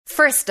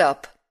First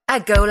up,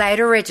 a Go Loud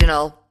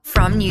original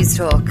from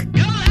Newstalk.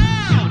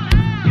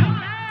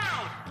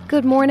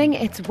 Good morning,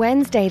 it's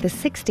Wednesday the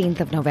 16th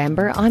of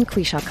November. I'm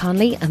Quisha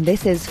Conley and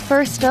this is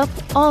First Up,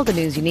 all the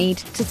news you need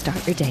to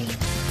start your day.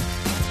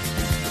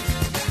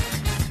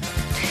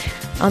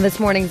 On this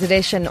morning's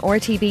edition,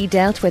 RTB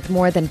dealt with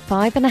more than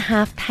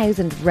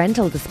 5,500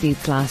 rental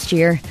disputes last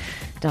year.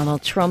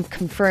 Donald Trump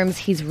confirms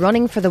he's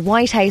running for the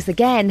White House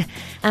again,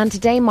 and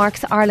today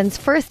marks Ireland's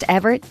first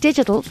ever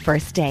Digital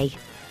First Day.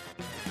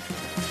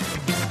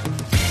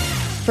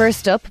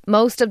 First up,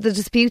 most of the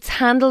disputes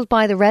handled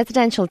by the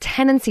Residential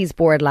Tenancies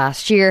Board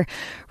last year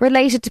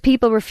related to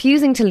people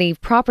refusing to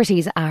leave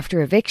properties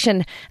after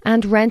eviction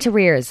and rent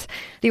arrears.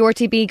 The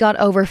RTB got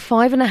over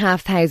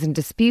 5,500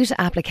 dispute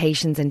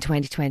applications in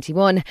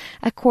 2021,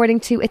 according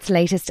to its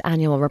latest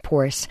annual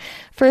report.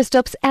 First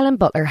up's Ellen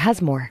Butler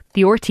has more.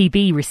 The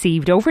RTB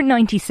received over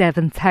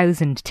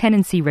 97,000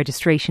 tenancy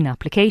registration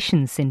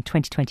applications in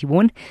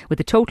 2021, with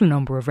the total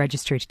number of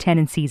registered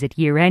tenancies at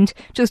year-end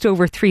just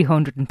over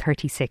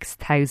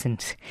 336,000.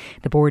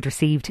 The board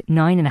received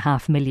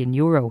 €9.5 million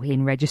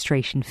in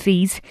registration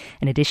fees,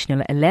 an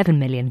additional 11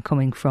 million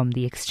coming from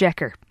the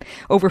Exchequer.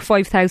 Over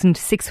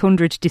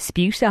 5,600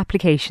 dispute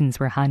applications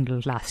were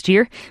handled last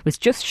year,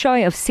 with just shy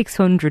of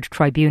 600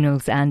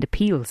 tribunals and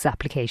appeals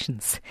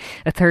applications.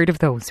 A third of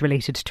those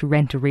related to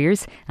rent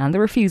arrears and the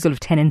refusal of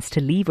tenants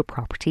to leave a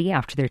property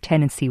after their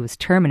tenancy was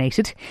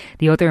terminated.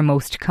 The other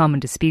most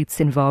common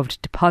disputes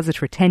involved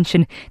deposit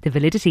retention, the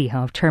validity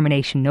of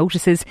termination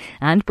notices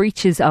and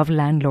breaches of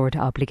landlord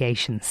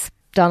obligations.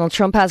 Donald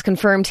Trump has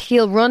confirmed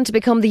he'll run to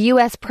become the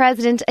US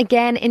president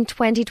again in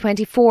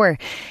 2024.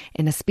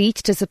 In a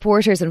speech to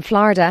supporters in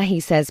Florida, he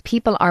says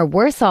people are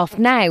worse off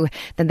now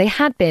than they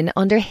had been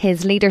under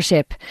his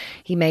leadership.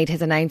 He made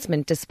his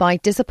announcement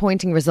despite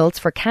disappointing results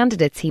for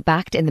candidates he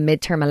backed in the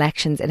midterm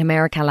elections in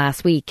America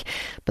last week.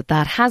 But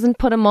that hasn't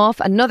put him off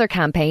another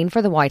campaign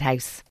for the White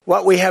House.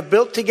 What we have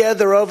built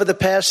together over the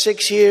past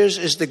 6 years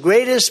is the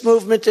greatest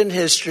movement in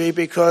history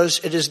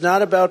because it is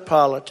not about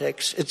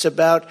politics. It's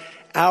about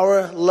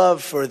our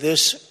love for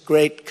this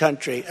great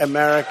country,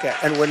 America,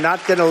 and we're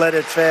not going to let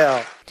it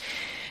fail.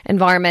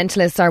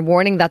 Environmentalists are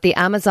warning that the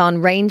Amazon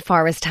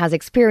rainforest has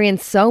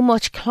experienced so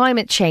much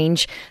climate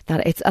change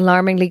that it's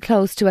alarmingly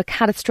close to a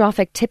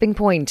catastrophic tipping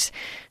point.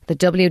 The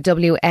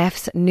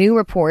WWF's new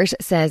report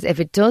says if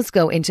it does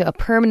go into a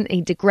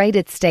permanently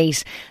degraded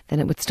state, then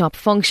it would stop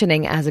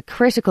functioning as a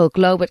critical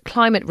global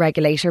climate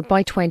regulator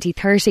by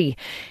 2030.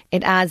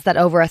 It adds that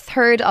over a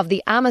third of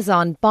the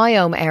Amazon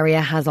biome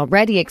area has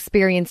already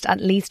experienced at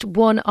least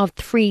one of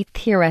 3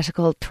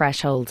 theoretical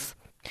thresholds.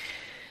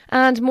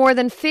 And more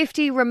than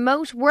 50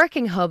 remote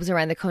working hubs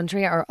around the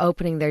country are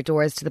opening their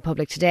doors to the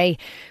public today.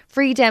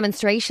 Free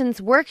demonstrations,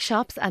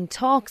 workshops and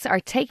talks are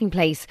taking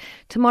place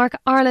to mark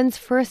Ireland's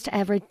first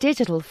ever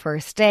Digital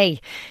First Day.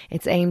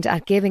 It's aimed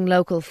at giving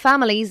local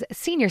families,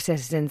 senior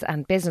citizens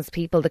and business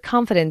people the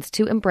confidence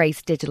to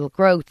embrace digital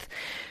growth.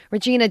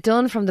 Regina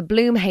Dunn from the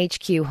Bloom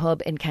HQ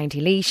hub in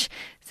County Laois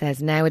says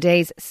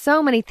nowadays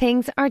so many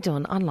things are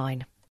done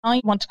online. I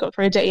want to go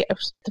for a day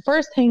out. The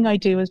first thing I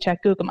do is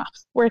check Google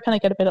Maps. Where can I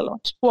get a bit of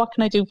lunch? What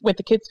can I do with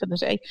the kids for the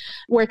day?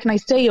 Where can I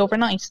stay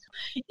overnight?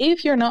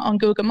 If you're not on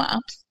Google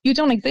Maps, you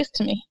don't exist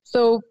to me.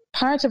 So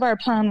part of our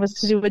plan was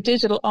to do a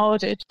digital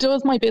audit.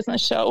 Does my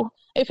business show?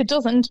 If it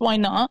doesn't, why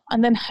not?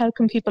 And then how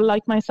can people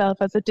like myself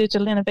as a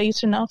digital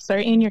innovation officer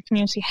in your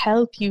community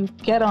help you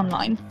get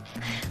online?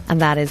 And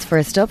that is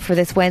First Up for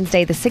this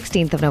Wednesday, the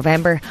 16th of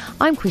November.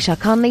 I'm Quisha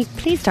Conley.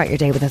 Please start your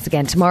day with us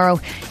again tomorrow.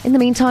 In the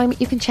meantime,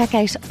 you can check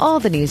out all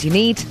the news you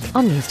need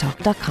on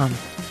newstalk.com.